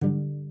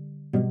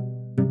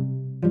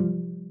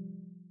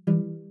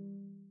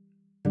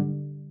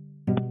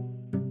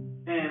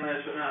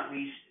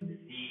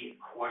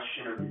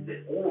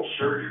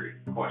surgery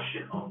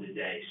question of the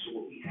day. So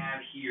what we have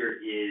here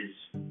is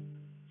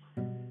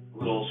a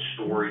little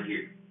story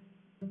here.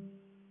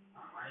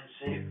 I didn't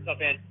save it. What's up,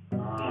 man?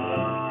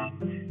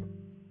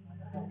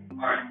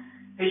 All right.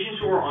 Patients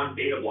who are on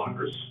beta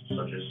blockers,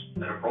 such as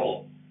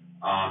metoprolol,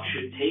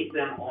 should take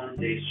them on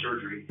the day of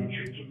surgery and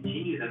should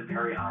continue them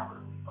perioperatively.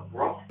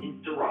 Abrupt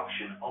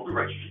interruption of the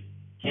regimen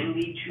can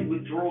lead to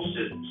withdrawal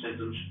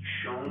symptoms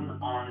shown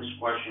on this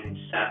question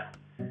except,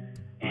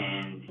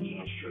 and the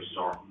answer choices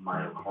are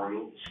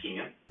myocardial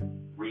ischemia,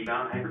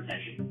 rebound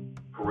hypertension,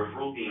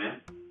 peripheral edema,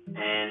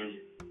 and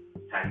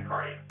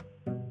tachycardia.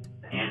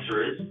 The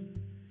answer is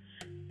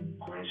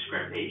on the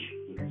Instagram page.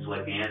 You can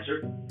select the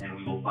answer, and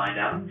we will find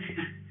out.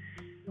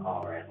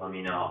 All right, let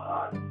me know.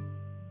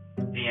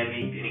 DM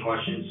me any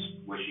questions.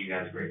 Wish you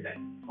guys a great day.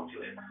 Talk to you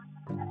later.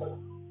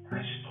 I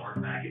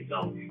start back at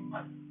Bellevue.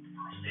 My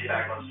first day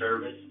back on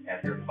service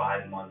after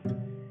 5 months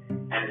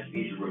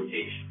anesthesia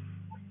rotation.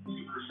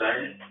 Super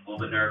excited, a little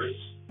bit nervous,